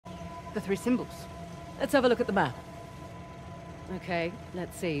The three symbols. Let's have a look at the map. Okay,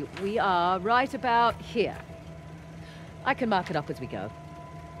 let's see. We are right about here. I can mark it up as we go.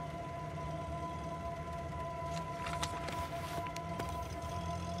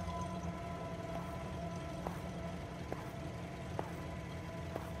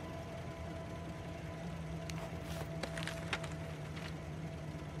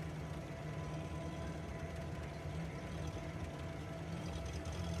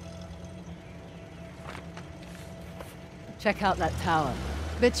 Check out that tower.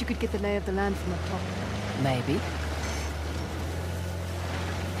 Bet you could get the lay of the land from up top. Maybe.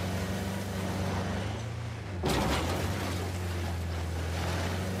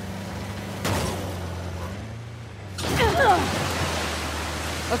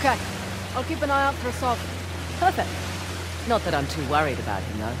 Okay, I'll keep an eye out for Assault. Perfect. Not that I'm too worried about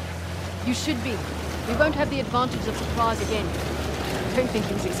him, though. You should be. We won't have the advantage of surprise again. I don't think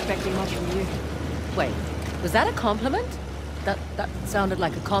he was expecting much from you. Wait, was that a compliment? That sounded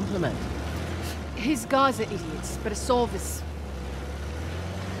like a compliment. His guys are idiots, but Assault is...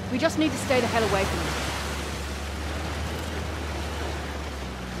 We just need to stay the hell away from him.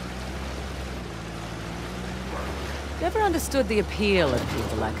 Never understood the appeal of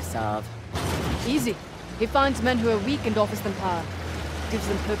people like Asav. Easy. He finds men who are weak and offers them power. Gives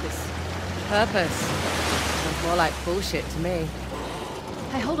them purpose. Purpose? Sounds more like bullshit to me.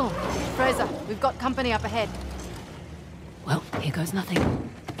 Hey, hold on. Fraser, we've got company up ahead. Well, here goes nothing.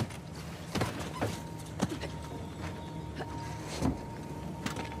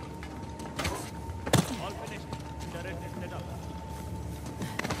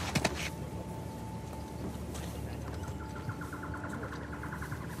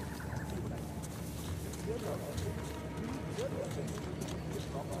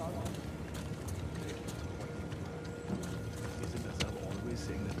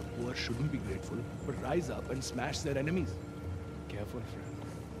 Saying that the poor shouldn't be grateful, but rise up and smash their enemies. Careful, friend.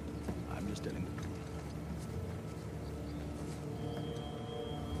 I'm just telling the truth.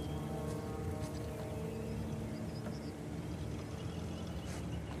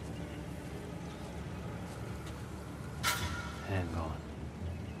 Hang on.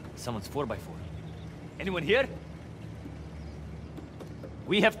 Someone's 4x4. Anyone here?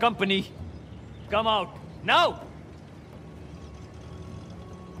 We have company. Come out. Now!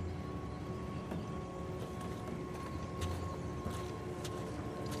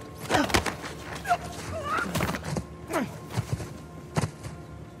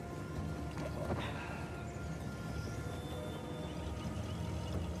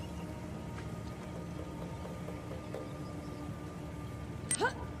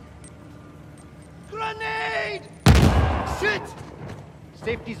 Grenade! Shit!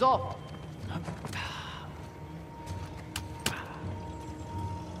 Safety's off.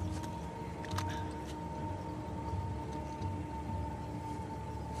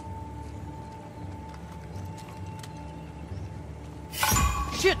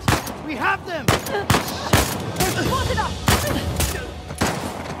 Shit! We have them! They're spotted us!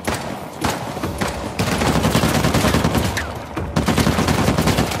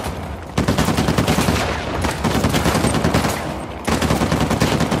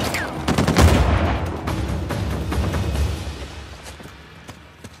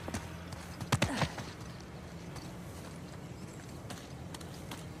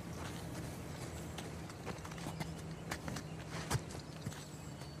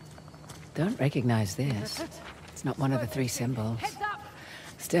 Don't recognize this. It's not one of the three symbols.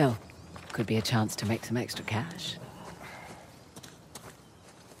 Still, could be a chance to make some extra cash.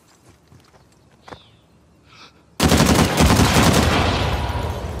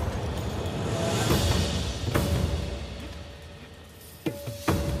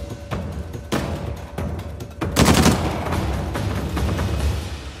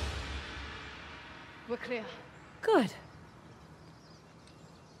 We're clear. Good.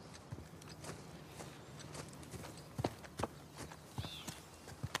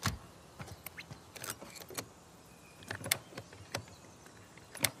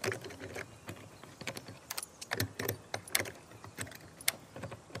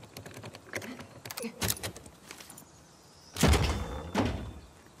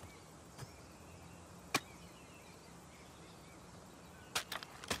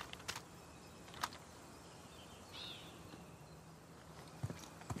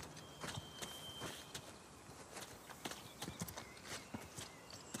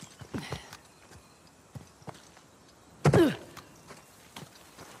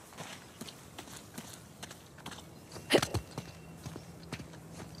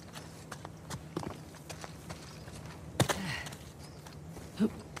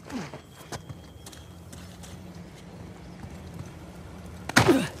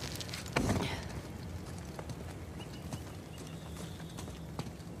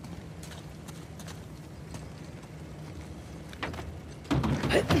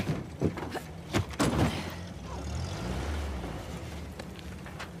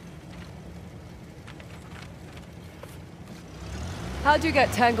 How'd you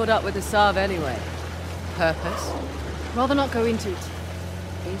get tangled up with the Sav anyway? Purpose? Rather not go into it.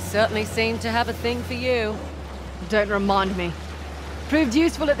 He certainly seemed to have a thing for you. Don't remind me. Proved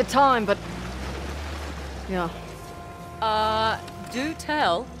useful at the time, but... yeah. Do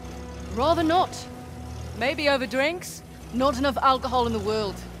tell. Rather not. Maybe over drinks? Not enough alcohol in the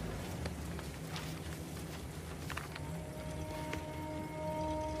world.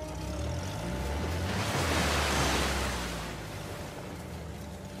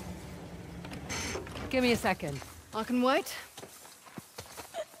 Give me a second. I can wait.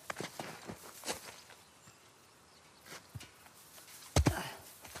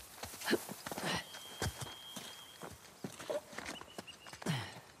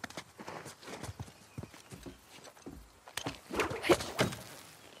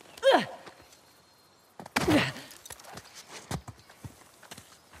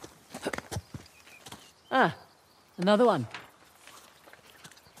 Ah, another one.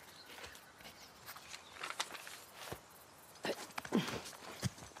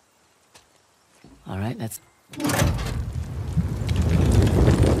 All right, let's...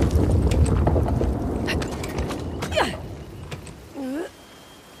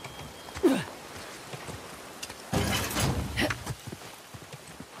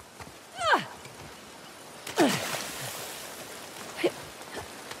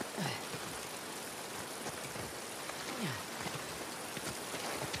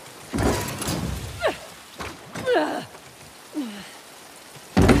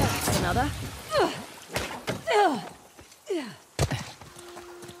 Another.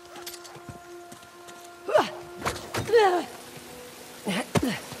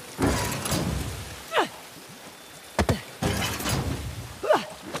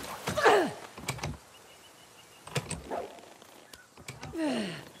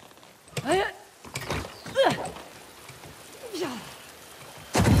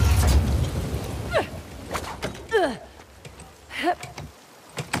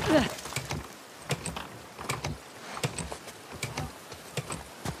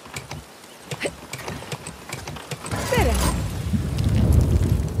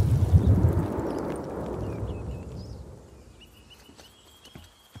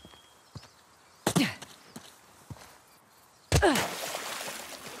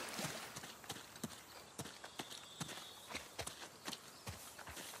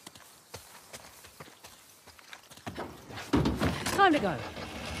 Time to go.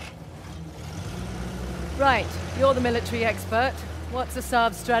 Right, you're the military expert. What's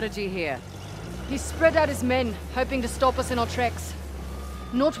Asab's strategy here? He's spread out his men, hoping to stop us in our tracks.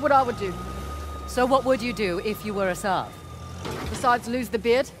 Not what I would do. So what would you do if you were Asab? Besides lose the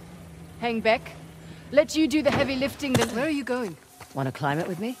beard, hang back, let you do the heavy lifting, then where are you going? Want to climb it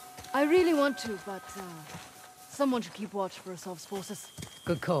with me? I really want to, but someone should keep watch for Asav's forces.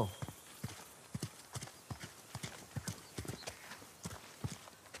 Good call.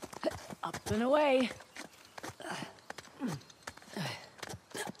 Up and away.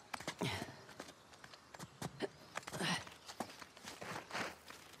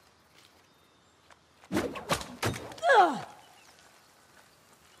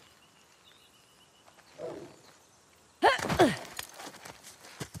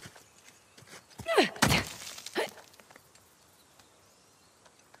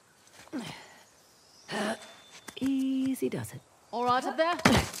 Easy does it. All right up there?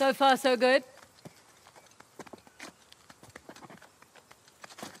 So far, so good.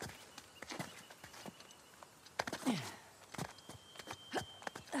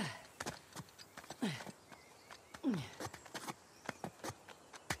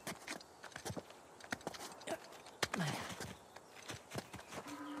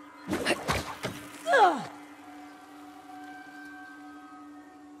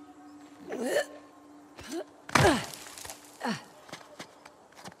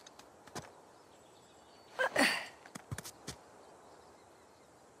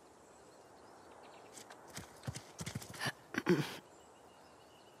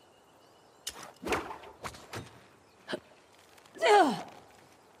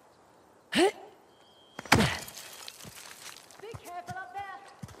 Be careful up there!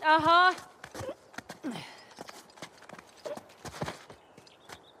 Uh-huh.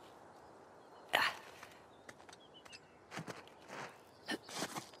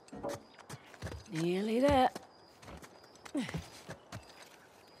 Nearly there.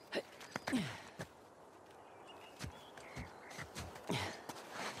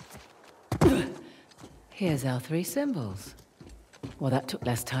 Here's our 3 symbols. Well, that took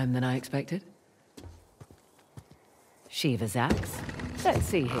less time than I expected. Shiva's axe. Let's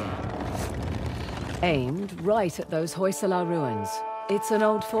see here. Aimed right at those Hoysala ruins. It's an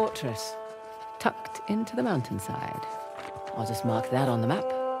old fortress, tucked into the mountainside. I'll just mark that on the map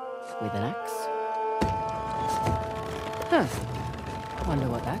with an axe. Huh. Wonder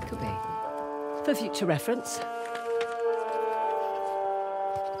what that could be. For future reference.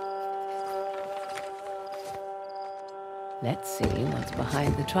 Let's see what's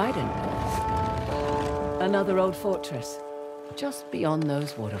behind the trident door. Another old fortress, just beyond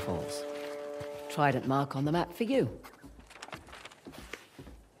those waterfalls. Trident mark on the map for you.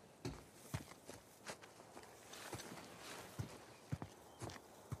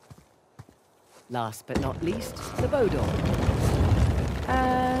 Last but not least, the bow door.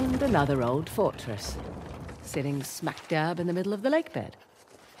 And another old fortress, sitting smack dab in the middle of the lake bed.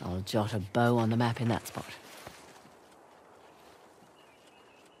 I'll jot a bow on the map in that spot.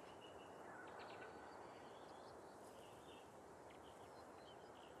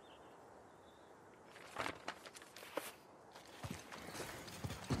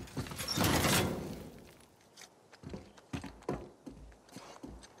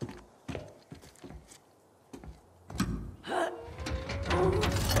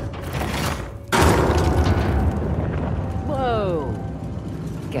 Whoa!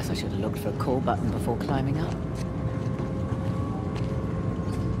 Guess I should have looked for a call button before climbing up.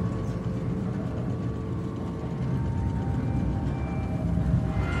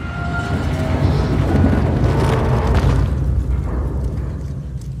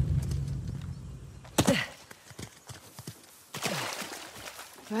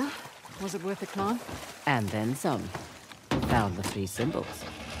 Well, was it worth the climb? And then some. Found the 3 symbols.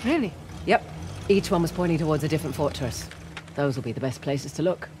 Really? Yep. Each one was pointing towards a different fortress. Those will be the best places to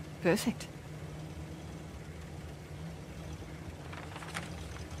look. Perfect.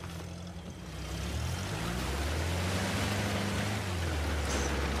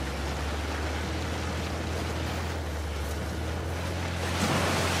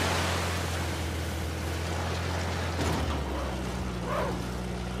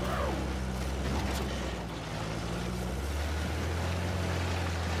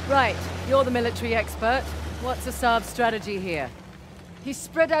 Right, you're the military expert. What's Asav's strategy here? He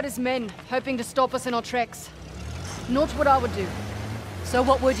spread out his men, hoping to stop us in our tracks. Not what I would do. So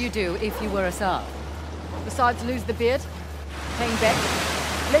what would you do if you were Asav? Besides lose the beard, hang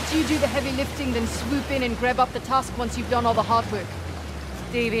back, let you do the heavy lifting, then swoop in and grab up the tusk once you've done all the hard work.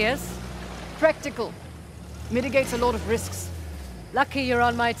 Devious? Practical. Mitigates a lot of risks. Lucky you're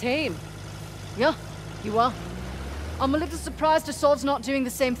on my team. Yeah, you are. I'm a little surprised Asav's not doing the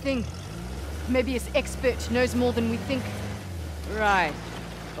same thing. Maybe his expert knows more than we think. Right.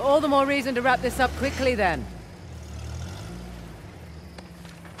 All the more reason to wrap this up quickly, then.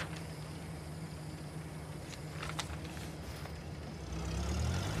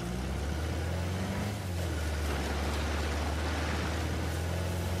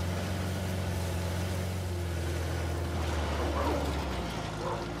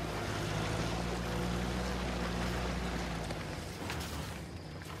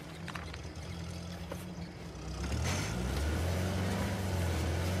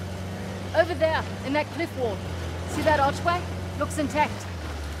 Over there, in that cliff wall. See that archway? Looks intact.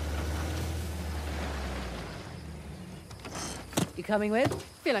 You coming with?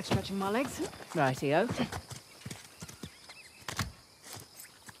 Feel like stretching my legs. Rightio.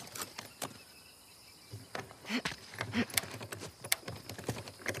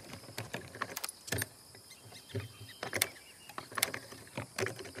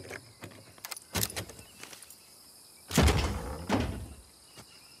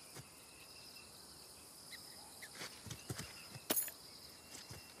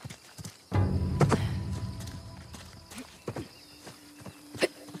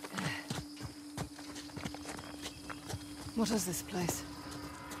 What is this place?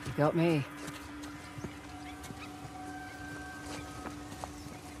 You got me.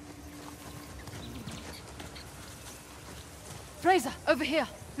 Fraser, over here.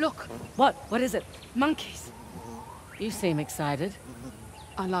 Look, What? What is it? monkeys. You seem excited.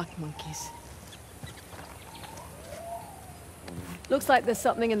 I like monkeys. Looks like there's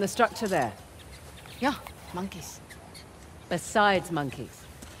something in the structure there. Yeah, monkeys. Besides monkeys.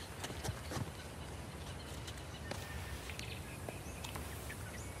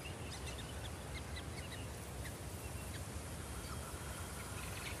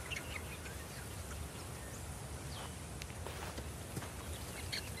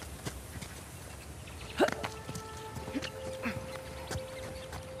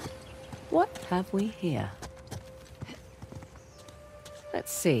 What have we here?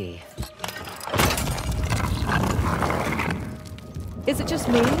 Let's see. Is it just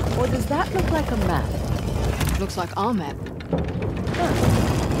me, or does that look like a map? Looks like our map.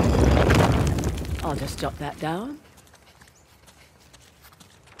 I'll just jot that down.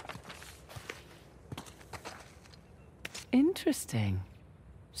 Interesting.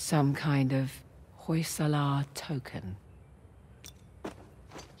 Some kind of Hoysala token.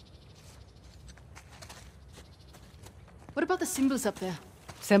 What about the symbols up there?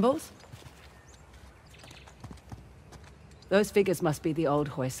 Symbols? Those figures must be the old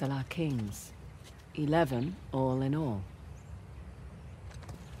Hoysala kings. 11, all in all.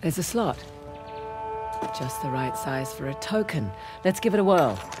 There's a slot. Just the right size for a token. Let's give it a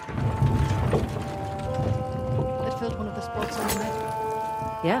whirl. That filled one of the spots on the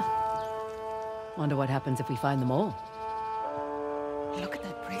map. Yeah. Wonder what happens if we find them all. Look at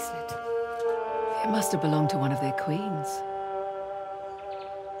that bracelet. It must have belonged to one of their queens.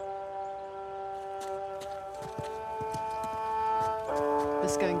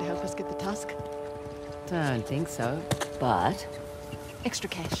 This going to help us get the tusk? Don't think so, but... Extra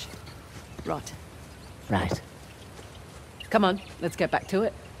cash. Right. Right. Come on, let's get back to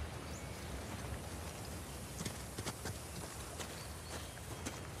it.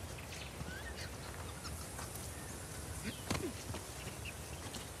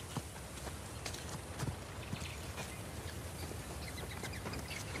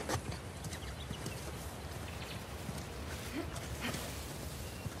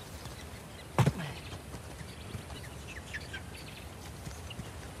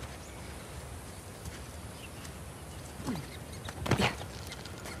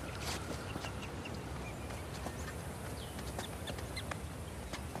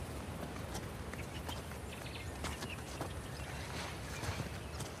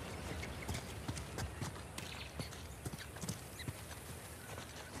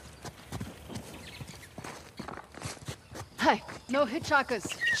 Hey, no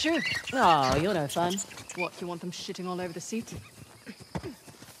hitchhikers. Shoo. Oh, you're no fun. What, you want them shitting all over the seat?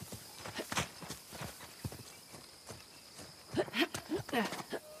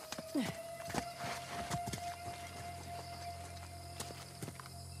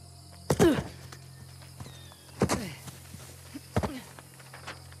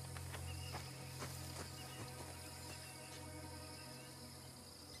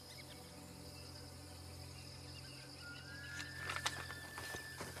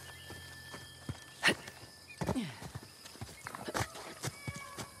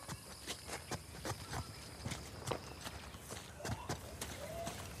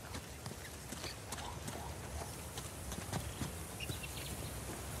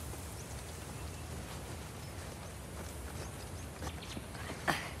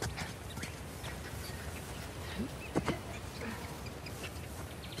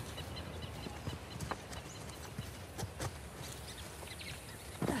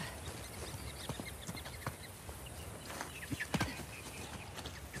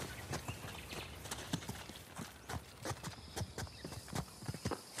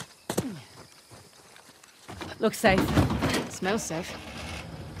 Looks safe. Smells safe.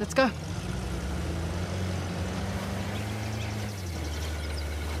 Let's go.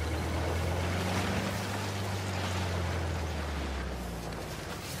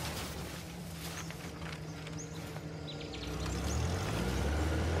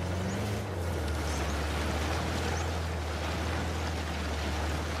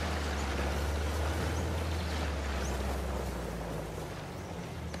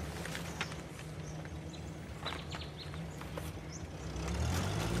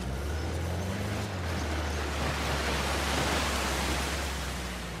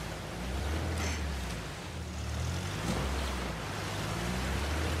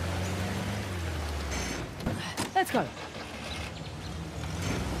 Let's go.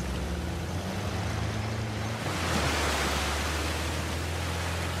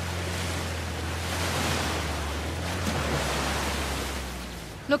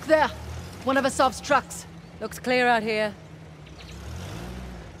 Look there. One of Asav's trucks. Looks clear out here.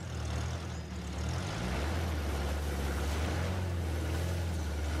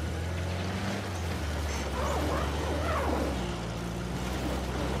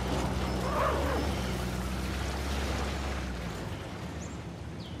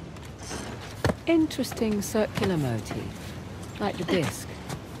 Interesting circular motif. Like the disc.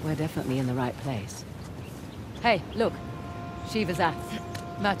 We're definitely in the right place. Hey, look. Shiva's axe.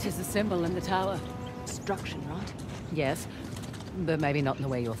 Matches the symbol in the tower. Destruction, right? Yes, but maybe not in the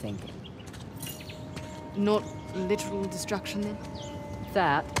way you're thinking. Not literal destruction, then?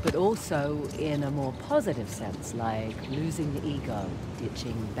 That, but also in a more positive sense, like losing the ego,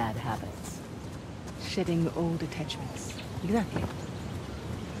 ditching bad habits. Shedding old attachments. Exactly.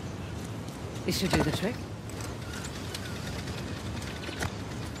 This should do the trick.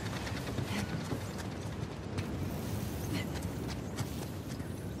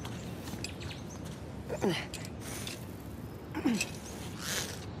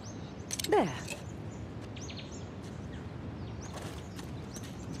 There.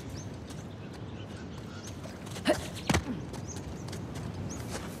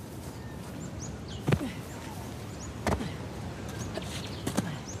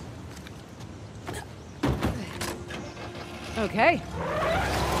 Okay.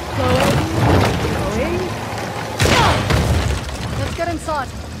 Going. Let's get inside.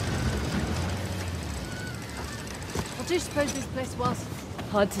 What do you suppose this place was?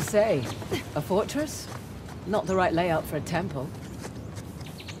 Hard to say. A fortress? Not the right layout for a temple.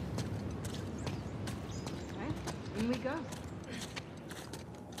 Okay, in we go.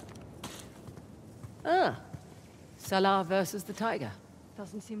 Ah. Salah versus the tiger.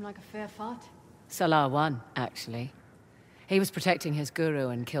 Doesn't seem like a fair fight. Salah won, actually. He was protecting his guru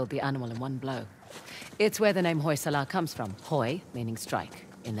and killed the animal in one blow. It's where the name Hoi Salah comes from. Hoi, meaning strike,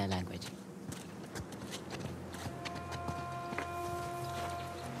 in their language.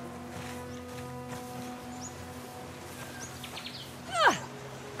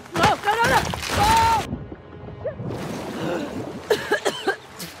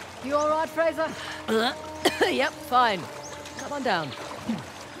 You all right, Fraser? Yep, fine. Come on down.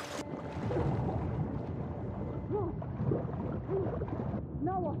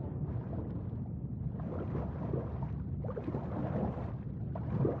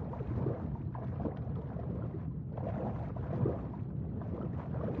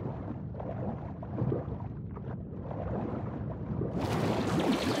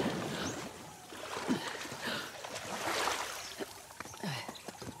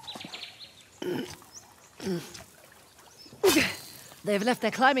 They've left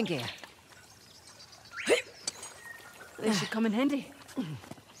their climbing gear. They should come in handy.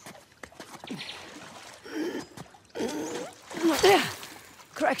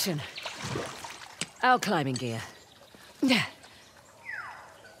 Correction. Our climbing gear.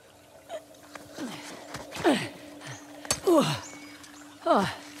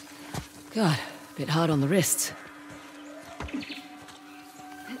 Oh, God, a bit hard on the wrists.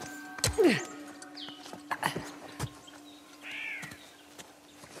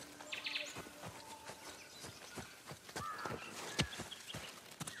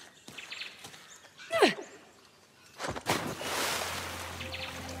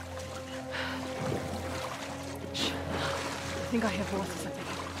 I think I hear voices up there.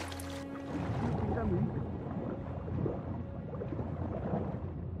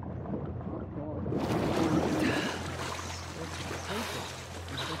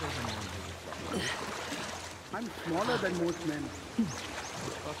 I'm smaller than most men.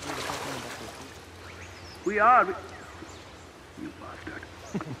 We are. You bastard.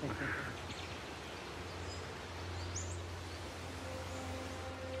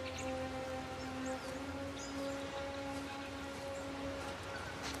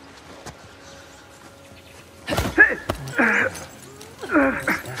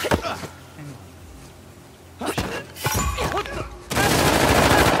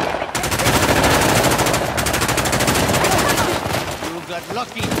 You got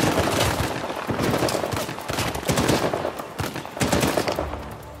lucky.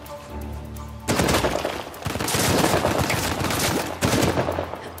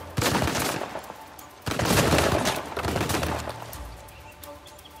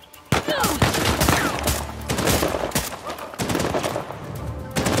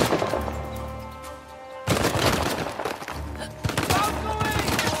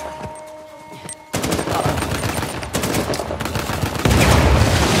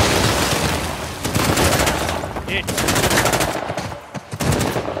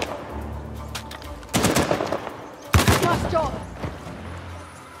 Nice job.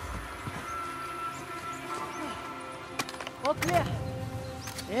 All clear.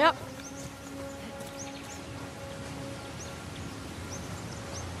 Yep.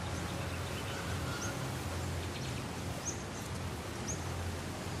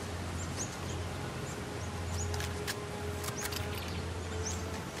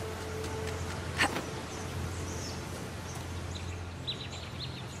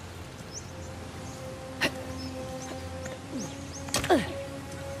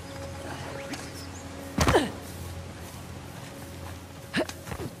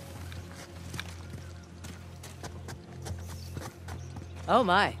 Oh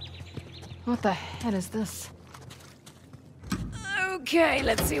my. What the hell is this? Okay,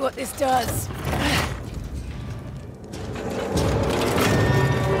 let's see what this does.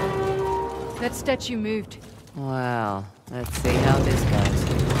 That statue moved. Well, let's see how this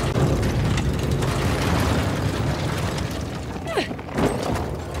goes.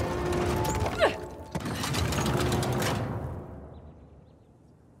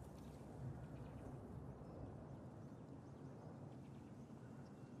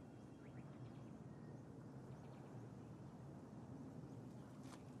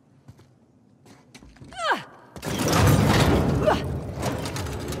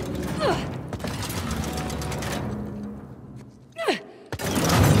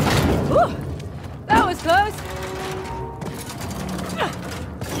 That was close.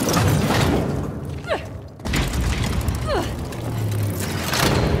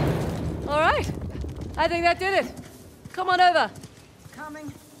 All right. I think that did it. Come on over.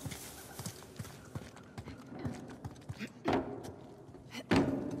 Coming.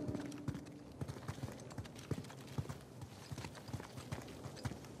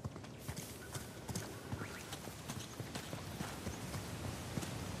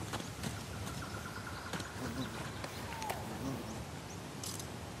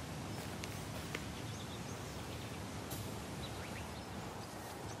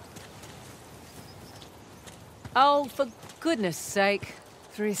 Oh, for goodness sake.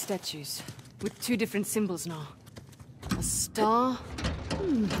 3 statues with 2 different symbols now. A star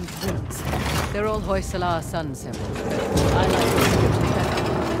and rings. They're all Hoysala sun symbols, but I like this one better.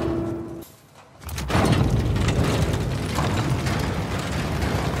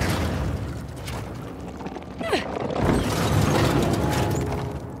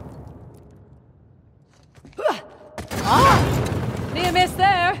 Near miss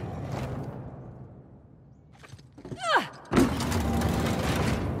there.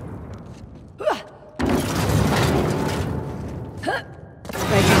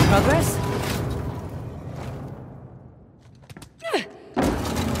 Making progress. I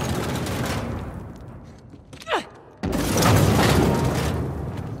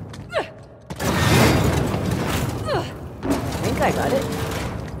think I got it.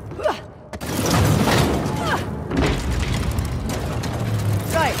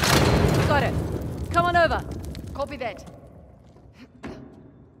 Right, got it. Come on over. Copy that.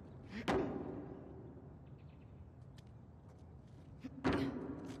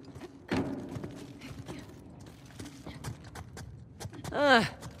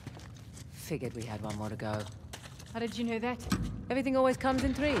 Figured we had one more to go. How did you know that? Everything always comes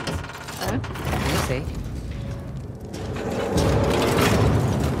in threes. Oh? You'll see.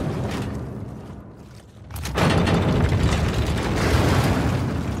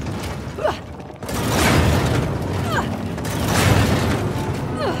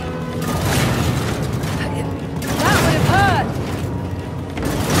 That would have hurt!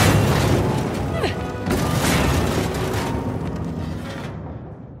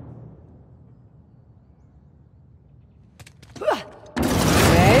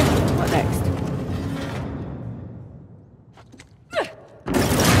 Okay, what next?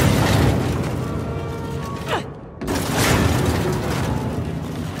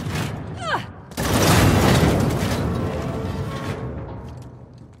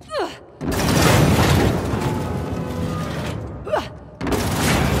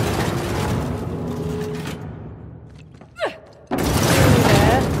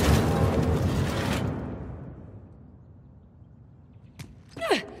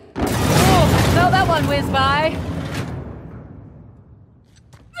 Oh, felt that one whiz by.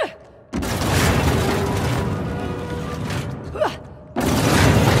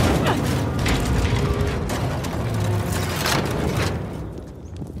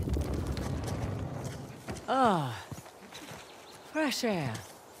 Oh, fresh air.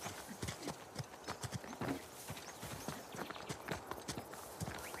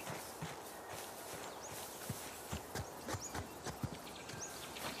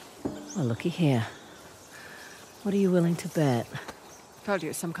 Well, looky here. What are you willing to bet? Told you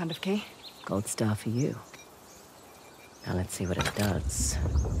it's some kind of key. Gold star for you. Now let's see what it does.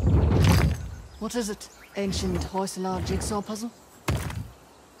 What is it? Ancient Hoysala jigsaw puzzle?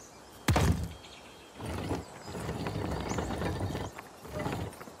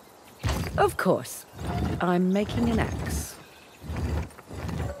 Of course. I'm making an axe.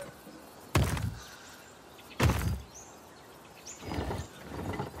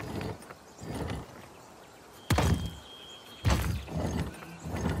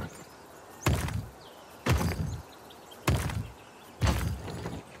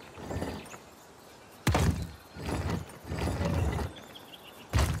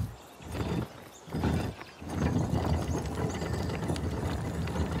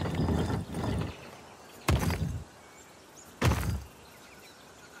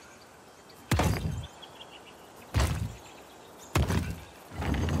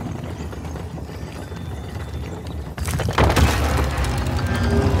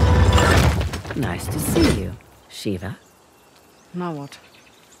 Nice to see you, Shiva. Now what?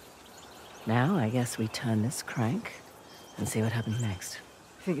 Now I guess we turn this crank and see what happens next.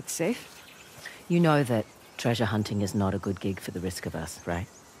 Think it's safe? You know that treasure hunting is not a good gig for the risk of us, right?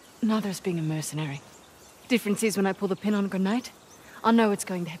 Neither is being a mercenary. Difference is when I pull the pin on a grenade, I know what's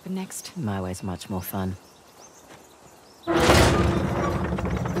going to happen next. My way's much more fun.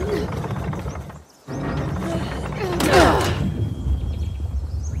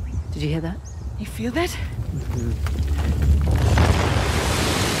 Did you hear that? You feel that?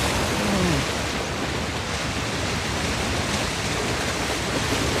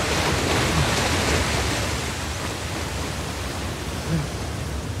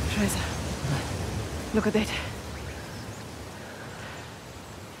 Treasure. Look at that.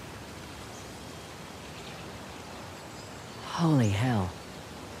 Holy hell.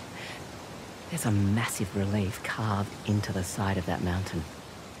 There's a massive relief carved into the side of that mountain.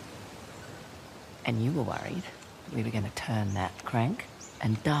 And you were worried we were going to turn that crank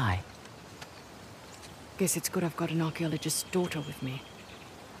and die. Guess it's good I've got an archaeologist's daughter with me.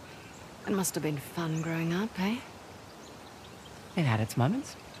 It must have been fun growing up, eh? It had its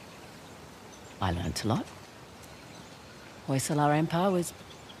moments. I learnt a lot. Hoysalar Empire was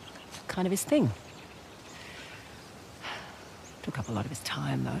kind of his thing. Took up a lot of his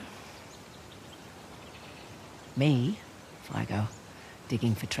time, though. Me, if I go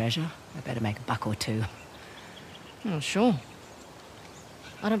digging for treasure, I better make a buck or two. Oh, sure.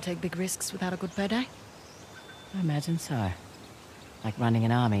 I don't take big risks without a good payday. I imagine so. Like running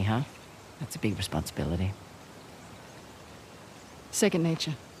an army, huh? That's a big responsibility. Second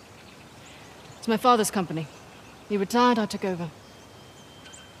nature. It's my father's company. He retired, I took over.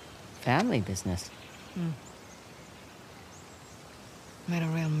 Family business. Made a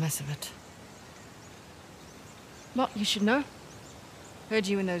real mess of it. What, you should know? Heard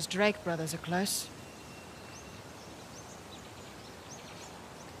you and those Drake brothers are close.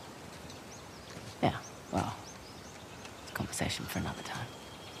 Yeah, well, it's a conversation for another time.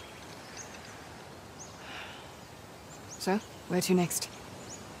 So, where to next?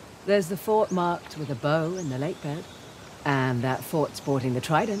 There's the fort marked with a bow in the lake bed. And that fort sporting the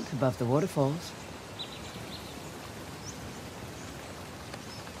trident above the waterfalls.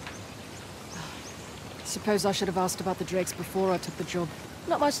 Suppose I should have asked about the Drakes before I took the job.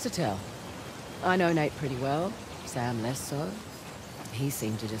 Not much to tell. I know Nate pretty well. Sam less so. He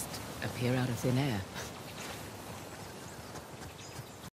seemed to just appear out of thin air.